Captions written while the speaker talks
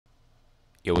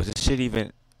Yo, was this shit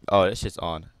even? Oh, this shit's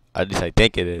on. At least I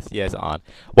think it is. Yeah, it's on.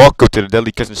 Welcome to the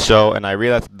Deadly Kitchen Show, and I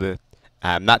realized I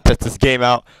have not tested this game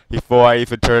out before I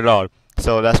even turn it on.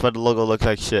 So that's why the logo looks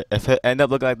like shit. If it end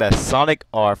up looking like that Sonic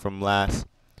R from last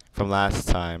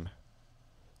time.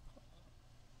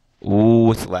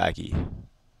 Ooh, it's laggy.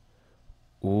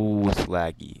 Ooh, it's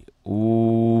laggy.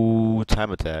 Ooh,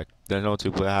 time attack. There's no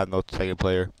two player. I have no second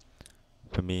player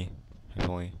for me.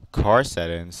 Only car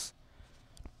settings.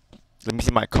 Let me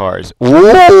see my cars.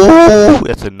 Ooh,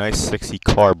 that's a nice, sexy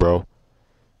car, bro.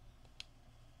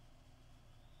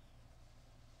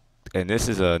 And this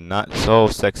is a not so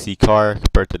sexy car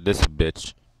compared to this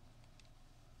bitch.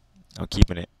 I'm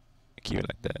keeping it. Keep it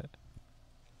like that.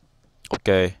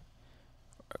 Okay.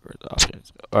 Where's the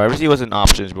options? Alright, let's see what's in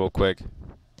options real quick.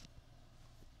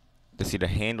 Let's see the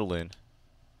handling.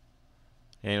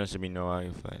 Handle should be no. I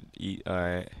can find eat.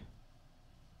 Alright.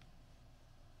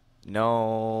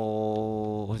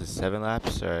 No. What's it? 7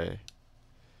 laps? Alright.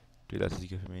 Dude, that's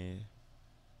good for me.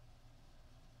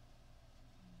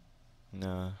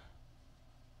 No.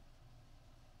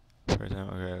 First time.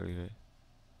 Okay, I'll leave it.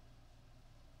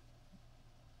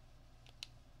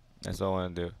 That's all I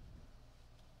want to do.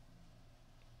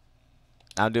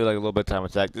 I'll do like a little bit of time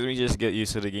attack. Let me just get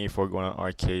used to the game before going on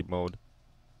arcade mode.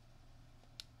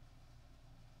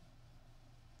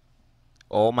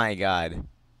 Oh my god.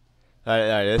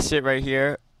 Alright, this shit right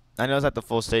here. I know it's not the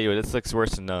full stage, but this looks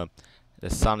worse than the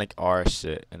Sonic R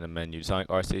shit in the menu. Sonic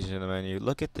R station in the menu.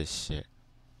 Look at this shit.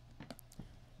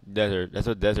 Desert. That's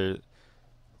what desert.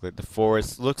 Like the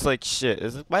forest looks like shit.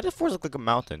 Why does the forest look like a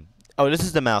mountain? Oh, this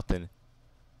is the mountain.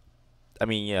 I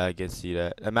mean, yeah, I can see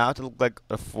that. The mountain looked like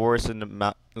a forest, and the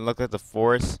mountain looked like the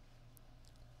forest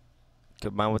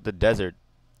combined with the desert.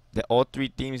 All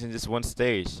three themes in just one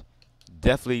stage.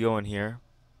 Definitely going here.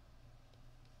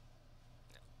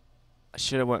 I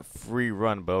should have went free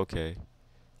run, but okay.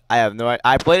 I have no idea.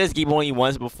 I played this game only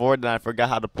once before, then I forgot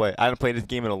how to play. I haven't played this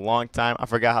game in a long time. I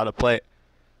forgot how to play it.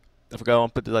 I forgot I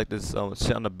want to put like this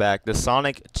shit on the back. The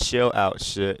Sonic chill out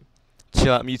shit.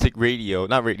 Chill out music radio.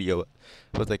 Not radio.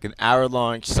 But like an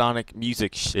hour-long Sonic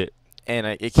music shit. And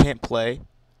it can't play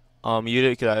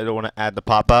muted because I don't want to add the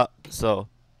pop-out. So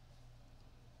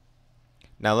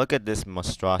now look at this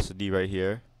monstrosity right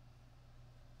here.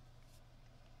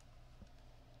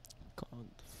 God,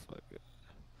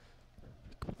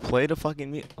 play the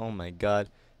fucking music. Oh my god.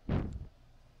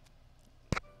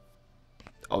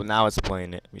 Oh, now it's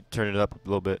playing it. Let me turn it up a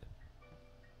little bit.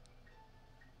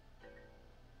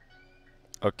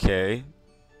 Okay.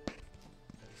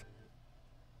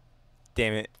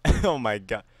 Damn it. Oh my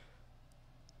god.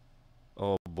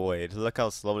 Oh boy. Look how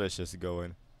slow this is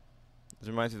going. This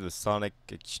reminds me of the Sonic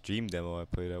Extreme demo I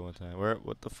played at one time.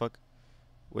 What the fuck?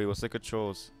 Wait, what's the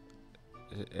controls?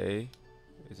 Is it A?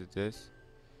 Is it this?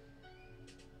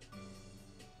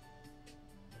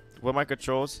 What are my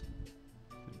controls?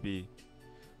 B.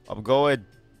 I'm going.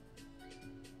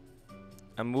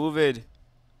 I'm moving.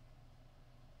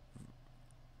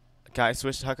 Can I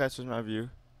switch? How can I switch my view?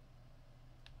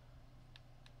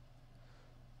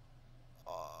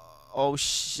 Oh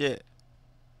shit.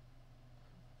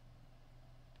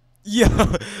 Yo.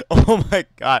 Oh my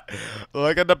god.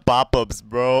 Look at the pop-ups,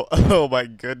 bro. Oh my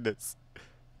goodness.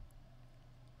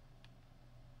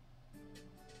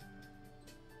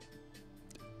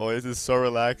 Oh, this is so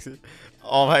relaxing.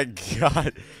 Oh my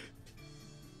god.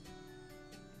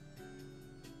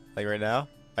 Like right now?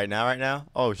 Right now, right now?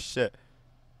 Oh shit.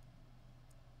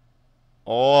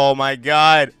 Oh my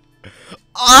god.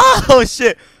 Oh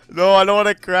shit. No, I don't want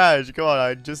to crash. Come on,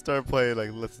 I just started playing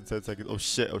like less than 10 seconds. Oh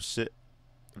shit, oh shit.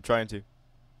 I'm trying to.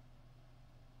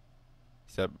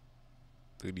 Except,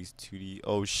 look at these 2D.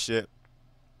 Oh shit.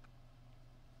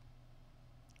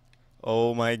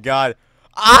 Oh my god.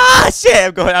 Ah shit,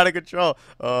 I'm going out of control.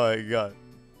 Oh my god.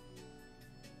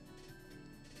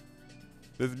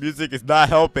 This music is not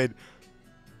helping.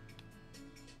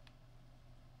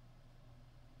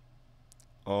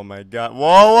 Oh my god. Whoa,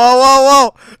 whoa,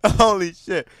 whoa, whoa. Holy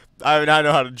shit. I do not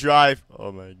know how to drive.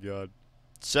 Oh my god.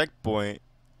 Checkpoint.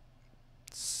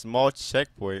 Small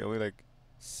checkpoint. Only like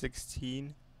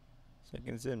 16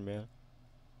 seconds in, man.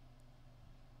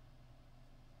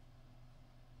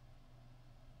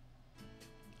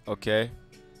 Okay.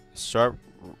 Sharp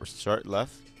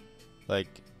left. Like.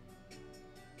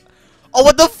 Oh,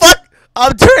 what the fuck?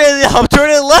 I'm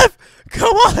turning left.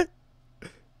 Come on.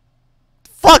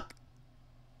 Fuck.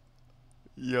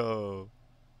 Yo.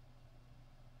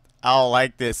 I don't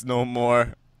like this no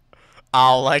more.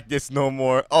 I don't like this no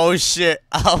more. Oh shit.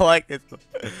 I don't like this.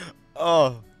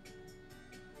 Oh.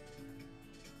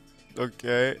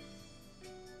 Okay.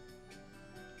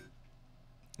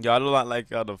 Yo, I do not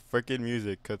like how the freaking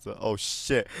music cuts. Oh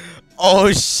shit!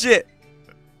 Oh shit!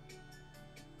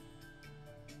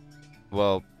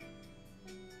 Well,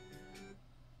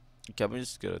 okay, I'm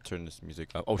just gonna turn this music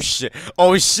up. Oh shit!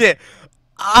 Oh shit!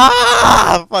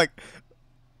 Ah! Fuck!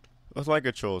 What's my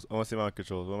controls? I want to see my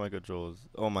controls. What are my controls?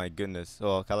 Oh my goodness!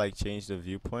 Oh, can I like change the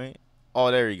viewpoint? Oh,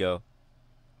 there we go.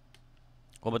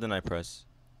 What button I press?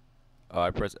 Oh,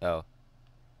 I press L.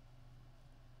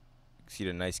 See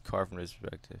the nice car from this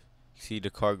perspective. See the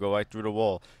car go right through the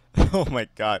wall. Oh my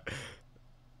god!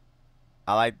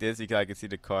 I like this because I can see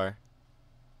the car.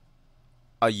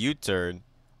 A U-turn.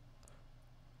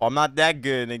 Oh, I'm not that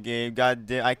good in the game. God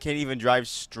damn, I can't even drive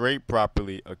straight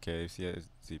properly. Okay, see,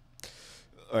 see.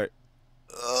 All right.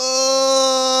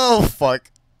 Oh fuck!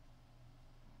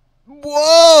 Whoa!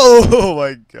 Oh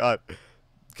my god!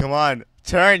 Come on,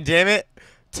 turn, damn it!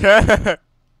 Turn!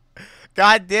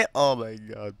 God damn! Oh my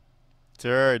god!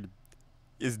 Turn!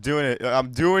 It's doing it.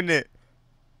 I'm doing it.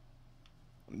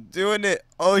 I'm doing it.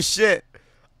 Oh shit!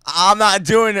 I'm not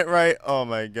doing it right. Oh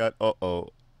my god. Uh oh.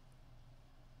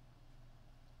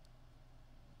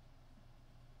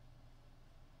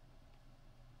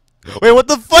 Wait, what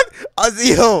the fuck?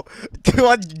 Yo, come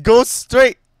on, go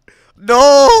straight.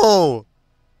 No!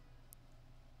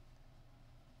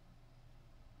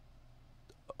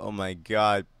 Oh my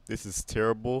god, this is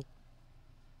terrible.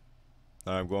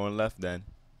 I'm going left then.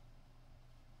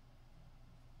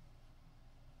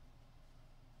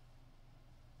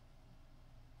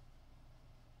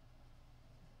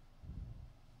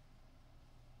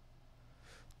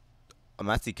 I'm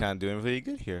actually kind of doing really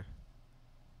good here.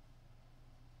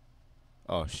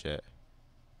 Oh shit.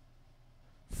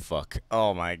 Fuck.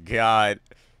 Oh my god.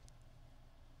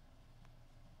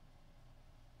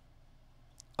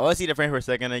 I want to see the frame for a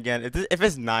second again. If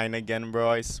it's 9 again, bro,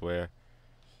 I swear.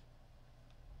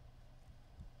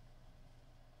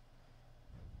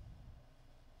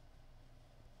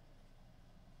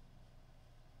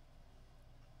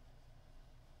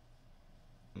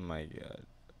 Oh my god.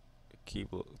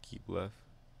 Keep left.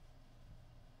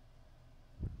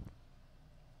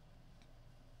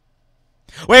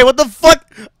 Wait, what the fuck?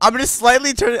 I'm just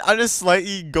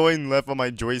slightly going left on my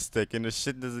joystick, and the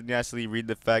shit doesn't actually read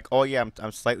the fact. Oh yeah,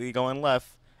 I'm slightly going left,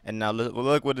 and now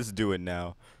look what it's doing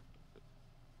now.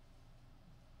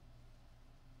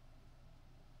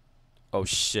 Oh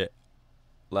shit,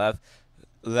 left,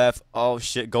 left. Oh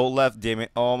shit, go left, damn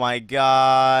it. Oh my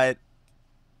god,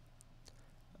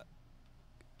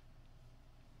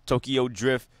 Tokyo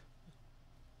Drift.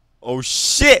 Oh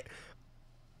shit,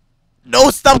 no,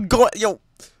 stop going, yo,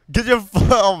 get your.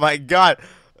 Oh my god,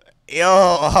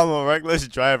 yo, I'm a reckless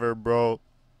driver, bro.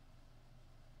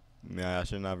 Nah, I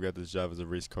should not have got this job as a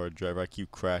race car driver. I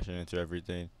keep crashing into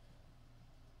everything.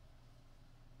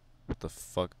 What the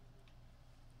fuck?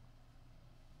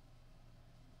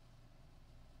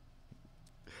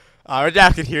 I wish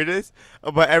I could hear this,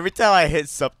 but every time I hit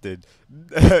something,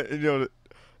 you know,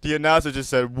 the announcer just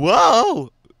said,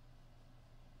 "Whoa!"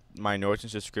 My Norton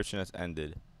subscription has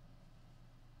ended.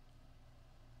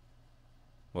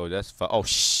 Whoa, that's oh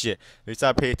shit! At least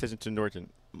I pay attention to Norton.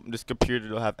 This computer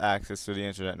don't have access to the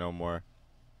internet no more.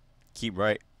 Keep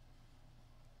right.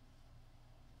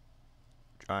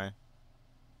 Trying.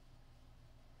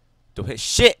 Don't hit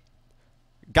shit!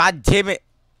 God damn it!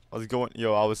 I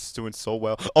was doing so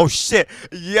well. Oh shit!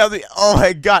 Yeah, oh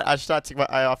my god! I should not take my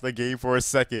eye off the game for a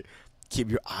second. Keep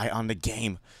your eye on the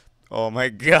game. Oh my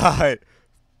god!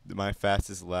 My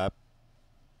fastest lap.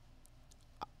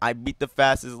 I beat the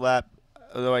fastest lap,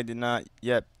 although I did not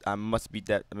yet. I must beat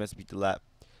that. I must beat the lap.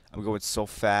 I'm going so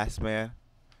fast, man.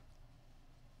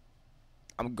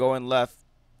 I'm going left.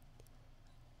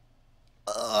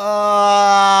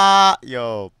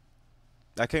 Yo,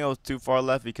 I can't go too far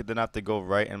left because then I have to go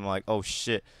right, and I'm like, oh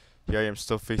shit, here I am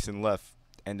still facing left,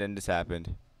 and then this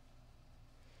happened.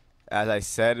 As I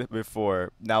said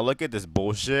before, now look at this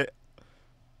bullshit.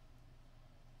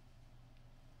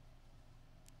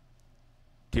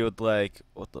 People like,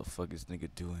 what the fuck is nigga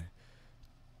doing?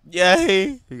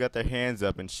 Yay! He got their hands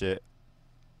up and shit.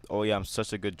 Oh yeah, I'm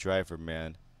such a good driver,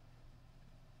 man.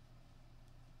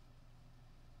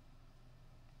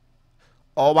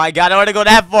 Oh my god, I want to go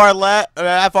that far left,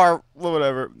 that far,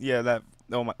 whatever. Yeah, that.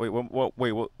 Oh my,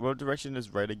 what direction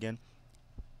is right again?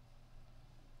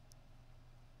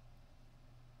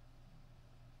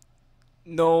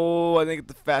 No, I think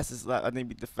the fastest lap. I didn't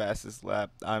beat the fastest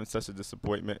lap. I'm such a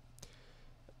disappointment.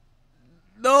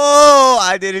 No,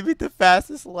 I didn't beat the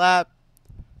fastest lap.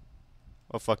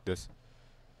 Oh fuck this.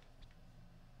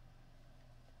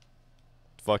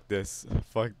 Fuck this.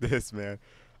 Fuck this, man.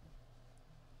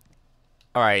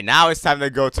 All right, now it's time to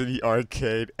go to the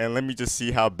arcade, and let me just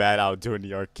see how bad I'll do in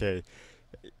the arcade.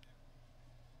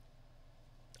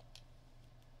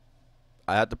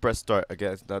 I have to press start. I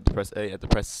guess not to press A. I have to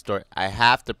press start. I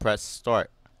have to press start.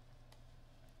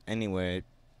 Anyway.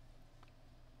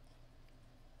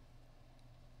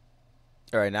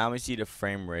 All right, now let me see the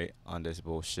frame rate on this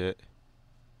bullshit.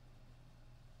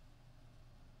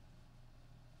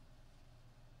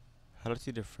 How do I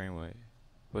see the frame rate?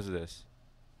 What's this?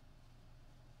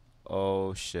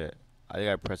 Oh shit! I think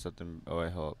I pressed something. Oh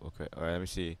wait, hold up. Okay. All right, let me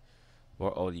see.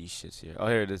 What are all these shits here? Oh,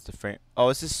 here it is. The frame. Oh,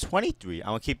 this is 23. I'm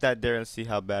gonna keep that there and see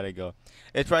how bad I go.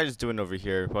 It's probably just doing over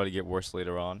here. It'll probably get worse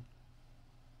later on.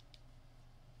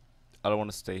 I don't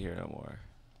want to stay here no more.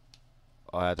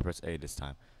 Oh, I have to press A this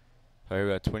time. Alright,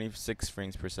 we got 26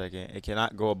 frames per second. It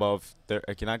cannot go above.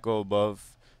 It cannot go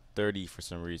above 30 for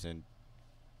some reason.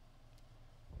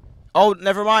 Oh,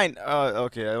 never mind.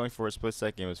 Okay, only for a split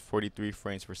second. It was 43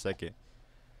 frames per second.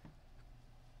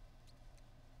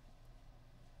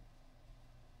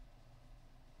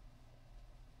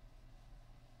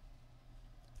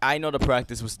 I know the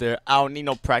practice was there. I don't need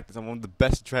no practice. I'm one of the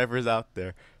best drivers out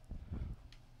there.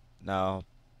 Now,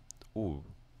 ooh.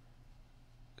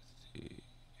 Let's see.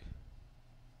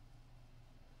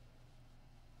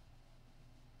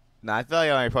 Nah, I feel like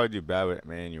I might probably do bad with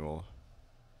manual.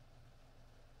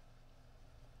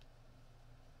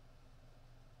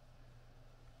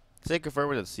 Say confirm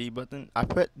with the C button. I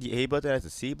put the A button as the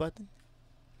C button.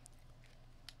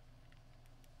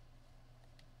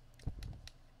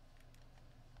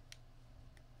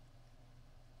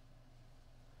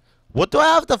 What do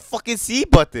I have the fucking C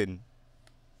button?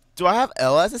 Do I have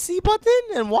L as a C button?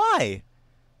 And why?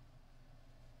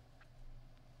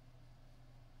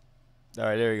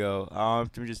 Alright, there we go.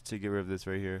 Let me just get rid of this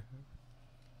right here.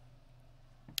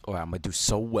 Alright, I'm gonna do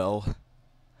so well.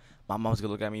 My mom's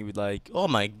gonna look at me and be like, oh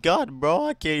my god, bro,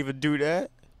 I can't even do that.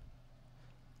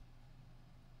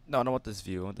 No, I don't want this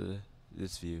view. I want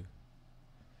this view.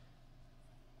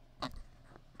 Come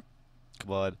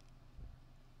on.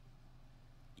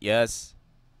 Yes.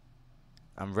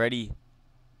 I'm ready.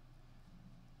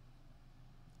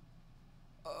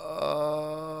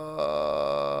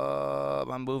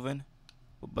 I'm moving.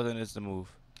 What button is to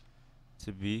move?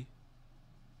 To B.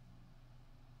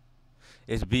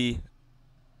 It's B.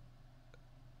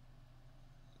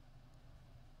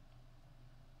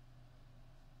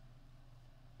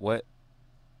 What?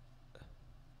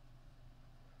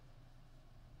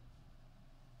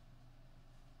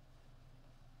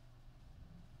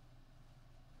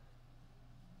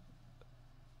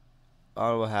 I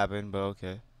don't know what happened, but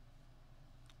okay.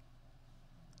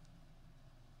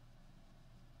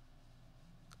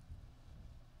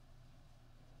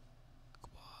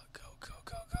 Come on, go, go,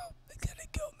 go, go. Let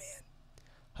it go, man.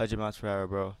 100 miles per hour,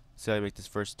 bro. See how I make this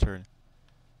first turn.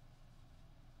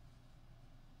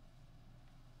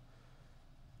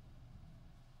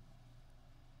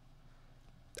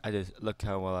 I just look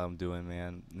how well I'm doing,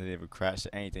 man. I didn't even crash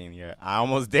anything here. I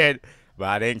almost did, but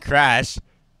I didn't crash.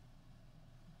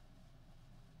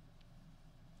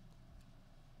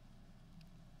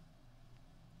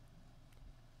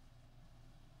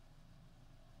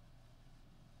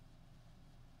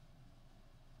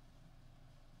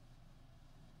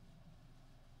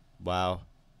 Wow.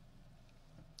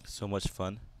 So much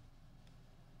fun.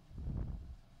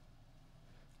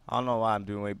 I don't know why I'm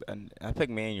doing and I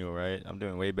picked manual, right? I'm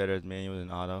doing way better as manual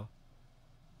than auto.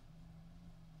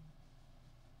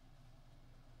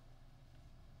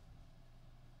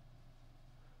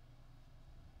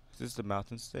 Is this the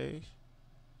mountain stage?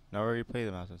 No, I already played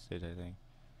the mountain stage, I think.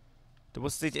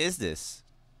 What stage is this?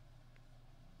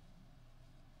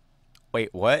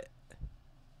 Wait, what?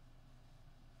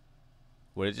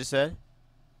 What did you say?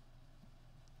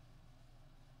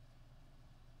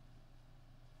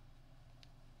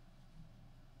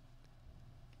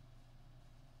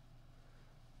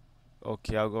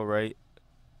 Okay, I'll go right.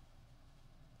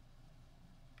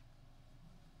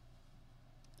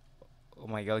 Oh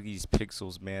my god, look at these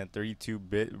pixels, man.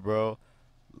 32-bit, bro.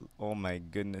 Oh my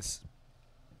goodness.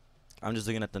 I'm just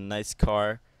looking at the nice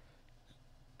car.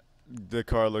 The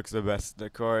car looks the best.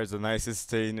 The car is the nicest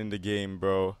thing in the game,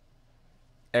 bro.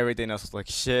 Everything else looks like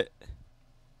shit.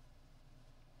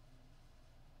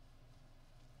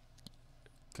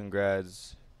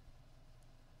 Congrats.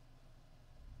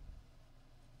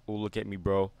 Oh, look at me,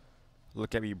 bro.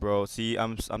 Look at me, bro. See,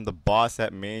 I'm the boss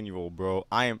at manual, bro.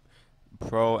 I am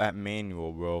pro at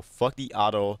manual, bro. Fuck the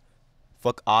auto.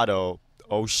 Fuck auto.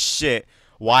 Oh shit.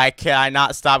 Why can I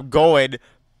not stop going?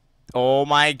 Oh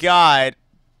my god.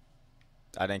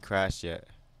 I didn't crash yet.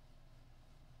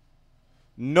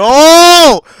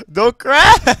 No! Don't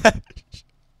crash!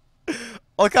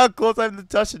 Look how close I'm to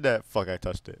touching that. Fuck, I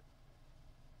touched it.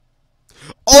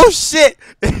 Oh shit!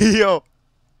 Yo.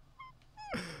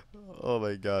 Oh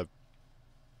my god.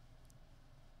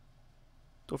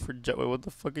 Don't forget what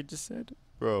the fuck I just said?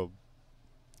 Bro.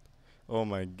 Oh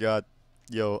my god.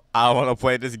 Yo, I don't want to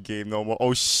play this game no more.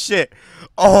 Oh shit!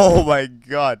 Oh my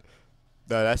god!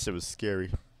 Nah, that shit was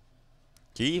scary.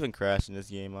 Can you even crash in this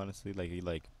game, honestly? Like, you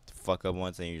like fuck up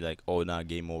once and you're like, oh nah,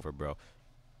 game over, bro.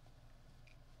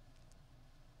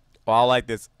 Oh, I like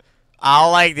this. I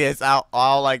like this. I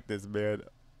like this, man.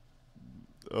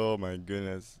 Oh my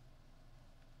goodness.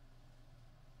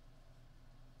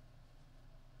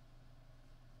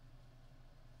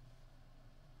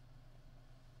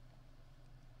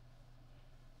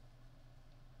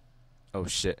 Oh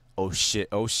shit. Oh shit.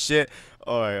 Oh shit.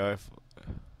 Alright, alright.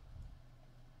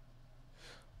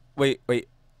 Wait, wait.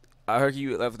 I heard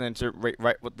you left and enter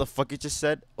right. What the fuck you just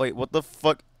said? Wait, what the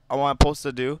fuck am I supposed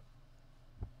to do?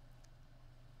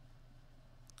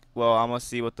 Well, I'm gonna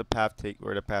see what the path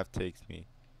where the path takes me.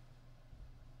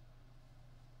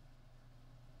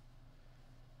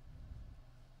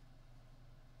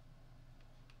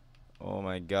 Oh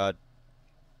my god.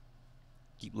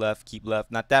 Keep left, keep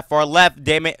left. Not that far left,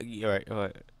 damn it. Alright,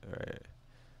 alright, alright.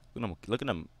 Look at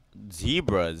them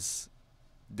zebras.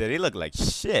 They look like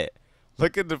shit.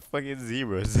 Look at the fucking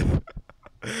zebras.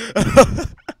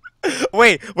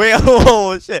 Wait,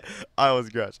 oh shit. I was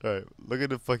scratched. Alright, look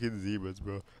at the fucking zebras,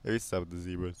 bro. Let me stop with the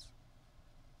zebras.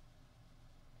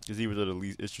 The zebras are the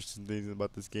least interesting things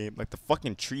about this game. Like the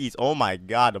fucking trees. Oh my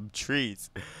god, them trees.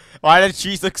 Why do the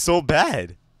trees look so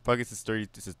bad? Fuck, this is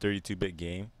 32-bit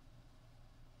game.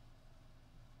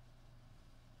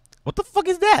 What the fuck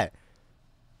is that?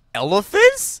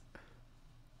 Elephants?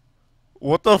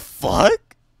 What the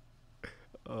fuck?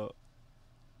 Uh,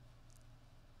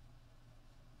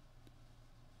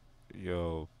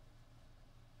 yo.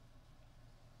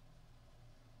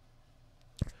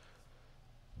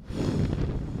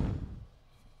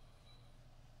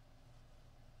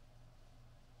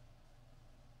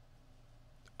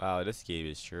 Wow, this game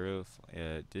is sure.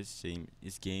 This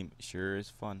game sure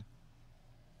is fun.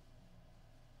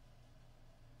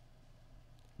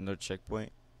 No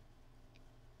checkpoint.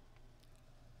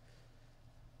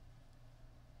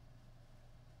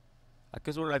 I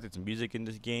could sort of like there's music in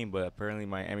this game, but apparently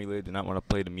my emulator did not want to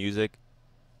play the music.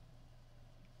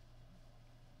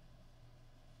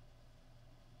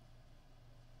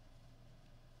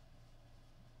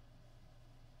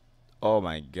 Oh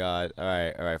my god.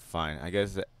 Alright, fine. I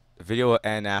guess the video will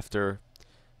end after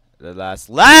the last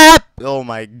lap! Oh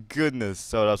my goodness.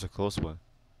 So that was a close one.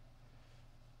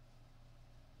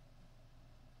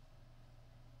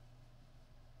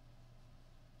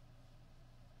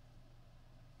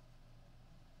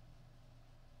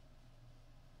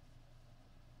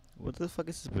 What the fuck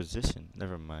is his position?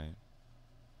 Never mind.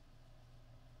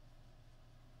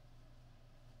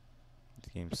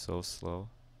 This game's so slow.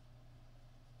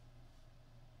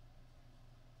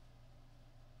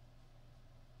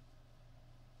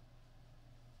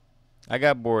 I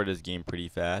got bored of this game pretty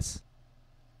fast.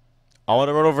 I want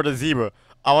to run over the zebra.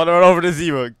 I want to run over the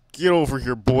zebra. Get over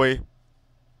here, boy.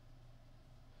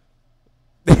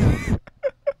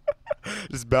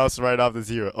 Just bounce right off the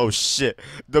zebra. Oh shit.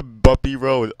 The bumpy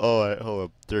road. Oh, right, hold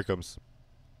up. There it comes.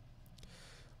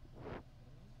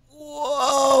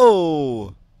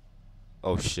 Whoa.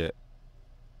 Oh shit.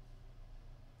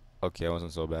 Okay, that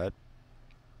wasn't so bad.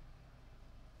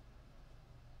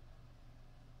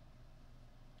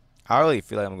 I really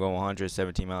feel like I'm going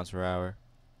 117 miles per hour.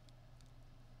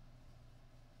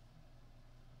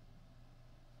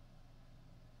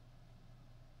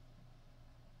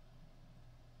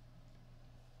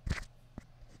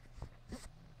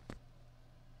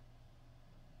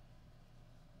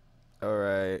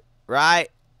 Alright. Right.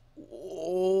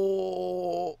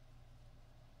 Oh.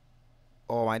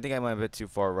 Oh, I think I went a bit too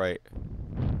far right.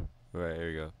 Right, here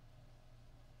we go.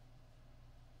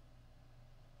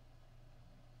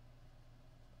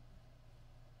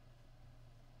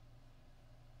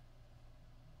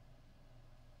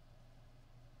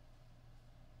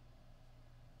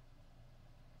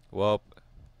 Well,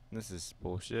 this is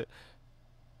bullshit.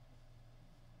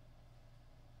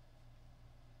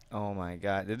 Oh my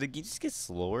god. Did the game just get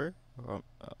slower? I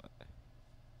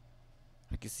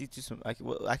can see through some. I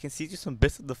can see through some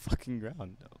bits of the fucking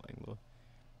ground. Like, well,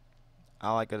 I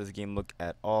don't like how this game look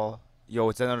at all. Yo,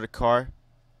 is that another car?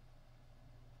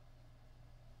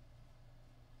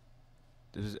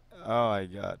 This is. Oh my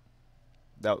god.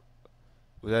 That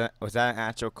was that an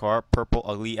actual car? Purple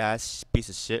ugly ass piece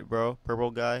of shit, bro.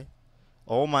 Purple guy.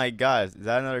 Oh my god, is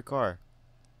that another car?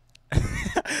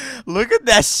 Look at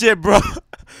that shit, bro.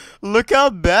 Look how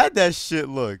bad that shit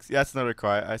looks. Yeah, that's another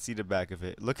car. I see the back of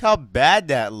it. Look how bad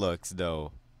that looks,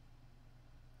 though.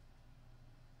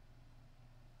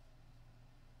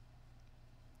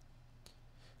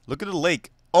 Look at the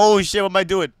lake. Oh shit, what am I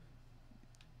doing?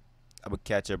 I'm a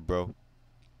catch up, bro.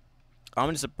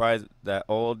 I'm just surprised that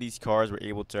all these cars were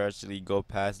able to actually go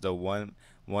past the 1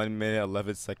 minute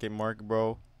 11 second mark,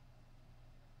 bro.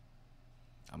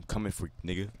 I'm coming for you,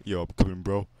 nigga. Yo, I'm coming,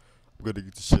 bro. I'm gonna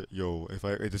get the shit. Yo, if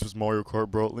this was Mario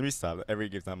Kart, bro, let me stop. Every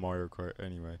game's not Mario Kart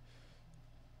anyway.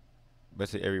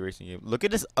 Basically every racing game. Look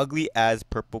at this ugly ass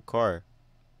purple car.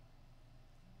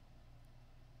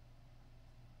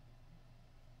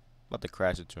 About to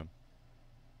crash into him.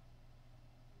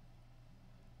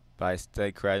 But I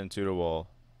instead crash into the wall.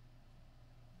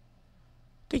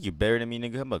 Think you better than me,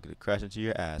 nigga? I'm about to crash into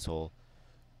your asshole.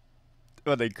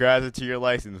 I'm about to crash into your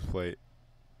license plate.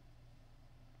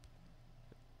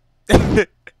 I'm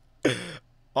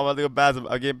about to go past him.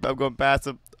 I'm going past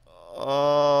him.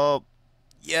 Oh,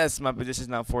 yes, my position's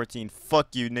now 14.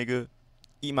 Fuck you, nigga.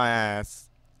 Eat my ass.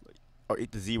 Or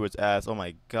eat the zebra's ass. Oh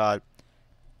my god.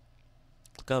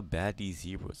 Look how bad these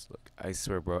zebras look. I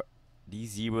swear, bro.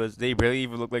 These zebras, they barely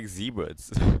even look like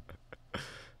zebras.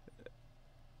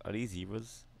 Are these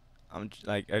zebras?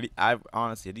 I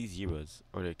honestly, are these zebras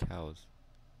or they're cows?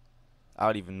 I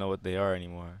don't even know what they are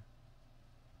anymore.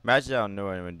 Imagine out of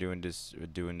nowhere we're doing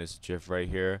this drift right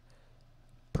here.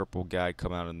 Purple guy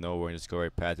come out of nowhere and just go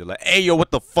right past it like, hey yo,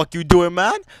 what the fuck you doing,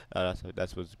 man? That's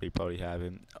what they probably have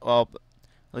him. Well,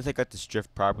 at least I got this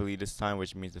drift properly this time,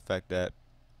 which means the fact that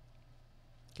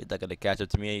he's not gonna catch up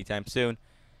to me anytime soon.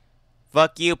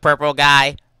 Fuck you, purple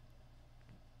guy.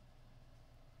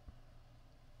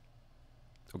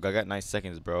 Oh, I got 9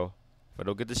 seconds, bro. If I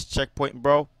don't get this checkpoint,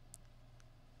 bro,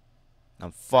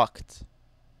 I'm fucked.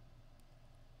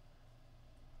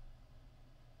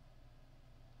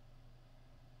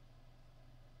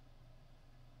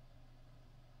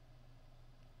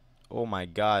 Oh my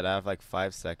god, I have like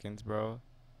 5 seconds, bro.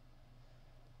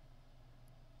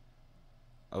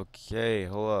 Okay,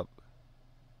 hold up.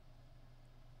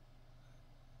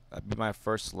 I beat my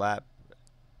first lap.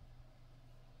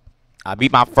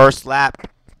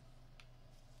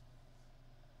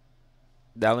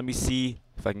 Now let me see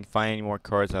if I can find any more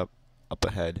cars up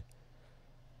ahead.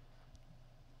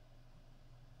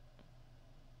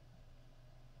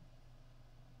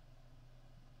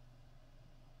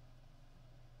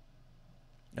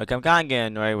 Okay, I'm kind of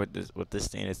getting annoyed with this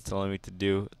thing is telling me to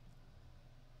do.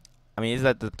 I mean, is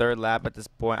that the third lap at this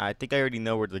point? I think I already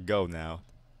know where to go now.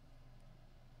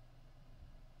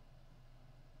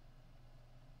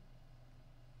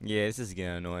 Yeah, this is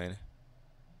getting annoying.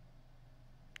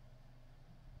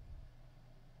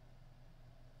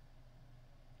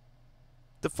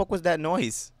 The fuck was that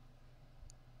noise?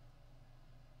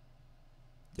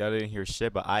 Y'all didn't hear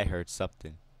shit, but I heard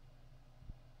something.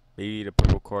 Maybe the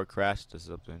purple car crashed or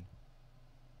something.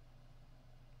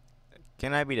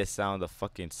 Can I be the sound of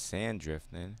fucking sand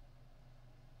drifting?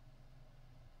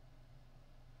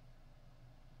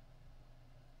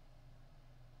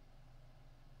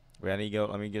 Wait, I need to go.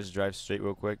 Let me just drive straight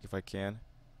real quick if I can.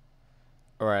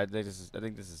 All right, I think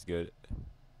this is good.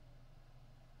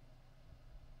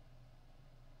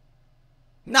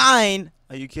 9?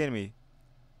 Are you kidding me?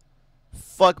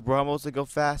 Fuck, bro. I'm supposed to go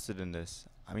faster than this.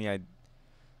 I mean,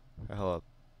 hold up.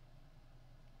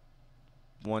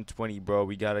 120, bro.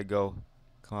 We gotta go.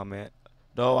 Come on, man.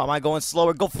 No, am I going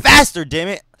slower? Go faster, damn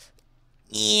it.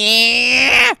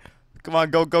 Yeah. Come on,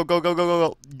 go, go, go, go, go, go,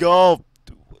 go. Go.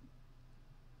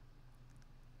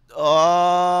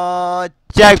 Oh,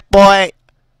 checkpoint.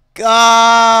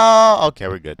 Go. Okay,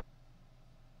 we're good.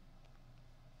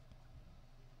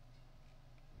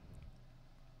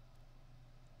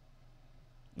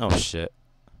 Oh, shit.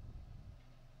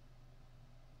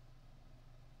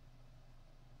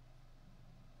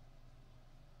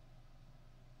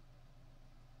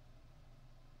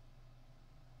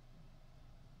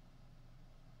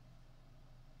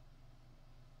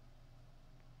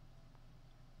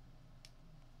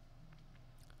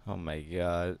 Oh, my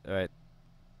God. All right.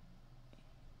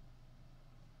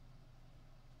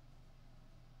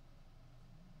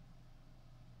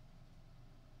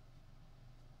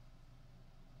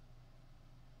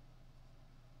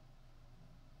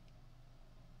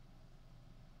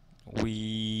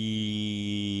 We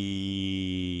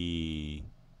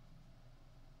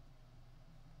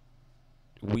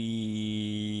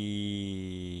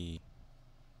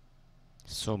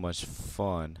so much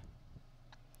fun.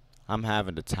 I'm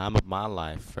having the time of my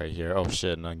life right here. Oh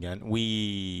shit, and again.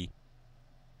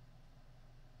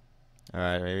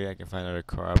 Alright, maybe I can find another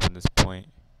car up in this point.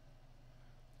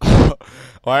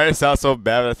 Why does it sound so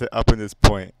bad when I say up in this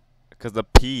point? Because the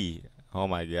P. Oh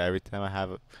my god, every time I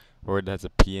have a word that has a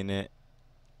P in it,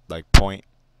 like point,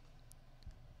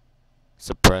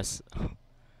 suppress.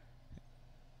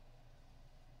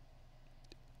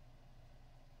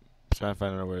 Trying to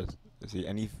find another word. See,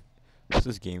 what's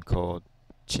this game called?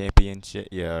 Championship?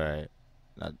 Yeah, alright.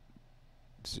 Not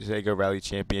Sega Rally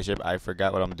Championship. I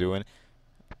forgot what I'm doing.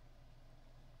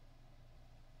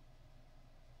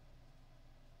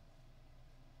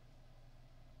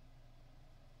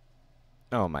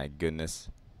 Oh my goodness.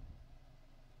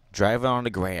 Driving on the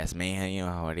grass, man. You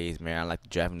know how it is, man. I like to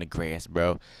drive in the grass,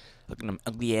 bro. Look at them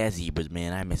ugly ass zebras,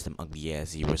 man. I miss them ugly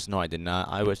ass zebras. No, I did not.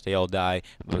 I wish they all die,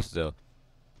 but still.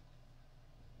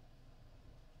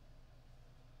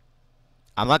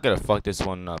 I'm not gonna fuck this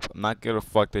one up. I'm not gonna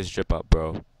fuck this drip up,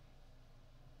 bro.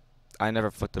 I never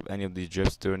fucked up any of these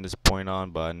drips during this point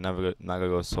on, but I'm not gonna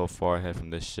go so far ahead from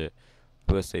this shit.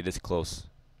 I'm gonna stay this close.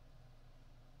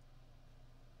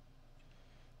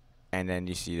 And then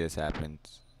you see this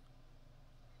happens.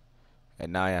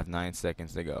 And now I have 9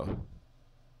 seconds to go.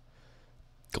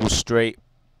 Go straight.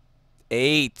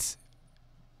 8.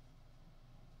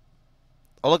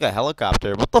 Oh, look, a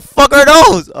helicopter. What the fuck are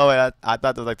those? Oh, wait, I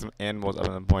thought there was like some animals up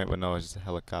on the point, but no, it's just a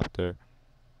helicopter.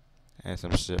 And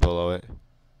some shit below it.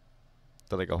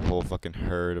 They're like a whole fucking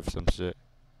herd of some shit.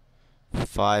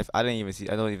 5. I don't even see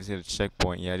the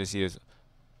checkpoint. Yeah, I just see this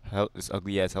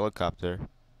ugly ass helicopter.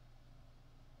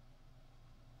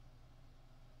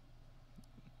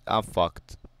 I'm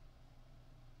fucked.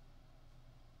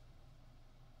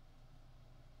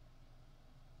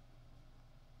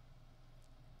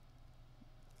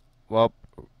 Well,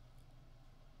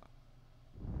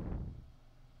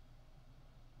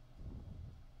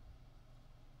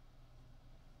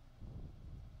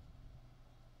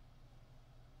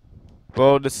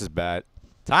 this is bad.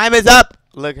 Time is up.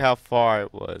 Look how far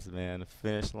it was, man. The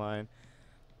finish line.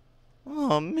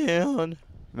 Oh man.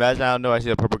 Imagine I don't know. I see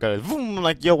the purple guy. Boom. I'm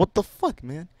like, yo, what the fuck,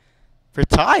 man?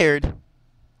 Retired.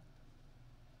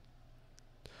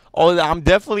 Oh, I'm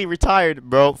definitely retired,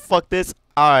 bro. Fuck this.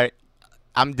 All right.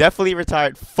 I'm definitely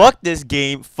retired. Fuck this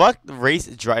game. Fuck race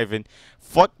driving.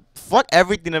 Fuck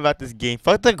everything about this game.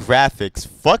 Fuck the graphics.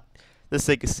 Fuck the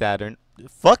Sega Saturn.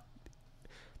 Fuck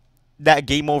that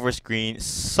game over screen.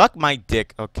 Suck my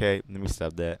dick. Okay, let me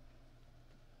stop that.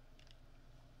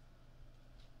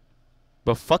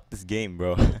 But fuck this game,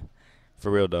 bro.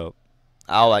 For real though.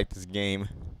 I like this game.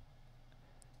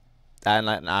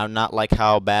 I'm not like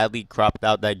how badly cropped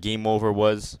out that game over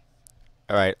was.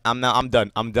 Alright, I'm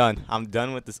done. I'm done. I'm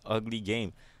done with this ugly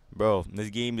game. Bro, this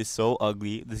game is so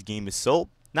ugly. This game is so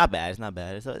not bad. It's not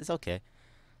bad. It's okay.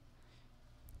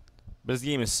 But this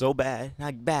game is so bad.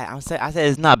 Not bad. I said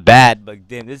it's not bad, but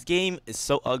damn, this game is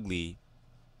so ugly.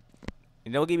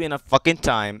 You don't give me enough fucking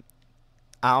time.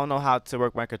 I don't know how to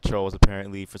work my controls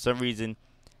apparently. For some reason,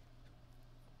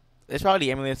 it's probably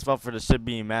the emulator's fault for the shit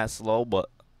being mad slow, but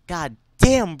god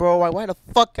damn, bro, why the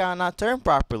fuck can I not turn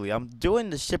properly? I'm doing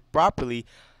the shit properly.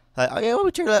 Like, okay,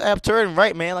 what you I'm turning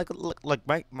right, man. Like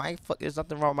my fuck, there's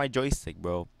nothing wrong with my joystick,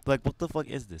 bro. Like, what the fuck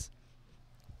is this?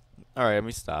 All right, let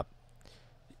me stop.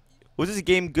 Was this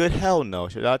game good? Hell no.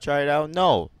 Should I try it out?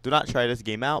 No. Do not try this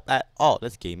game out at all.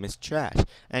 This game is trash.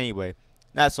 Anyway,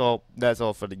 that's all. That's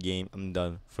all for the game. I'm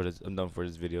done for this. I'm done for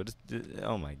this video.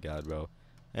 Oh my god, bro.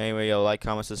 Anyway, yo, like,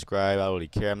 comment, subscribe. I don't really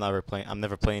care. I'm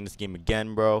never playing this game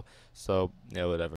again, bro. So yeah, whatever.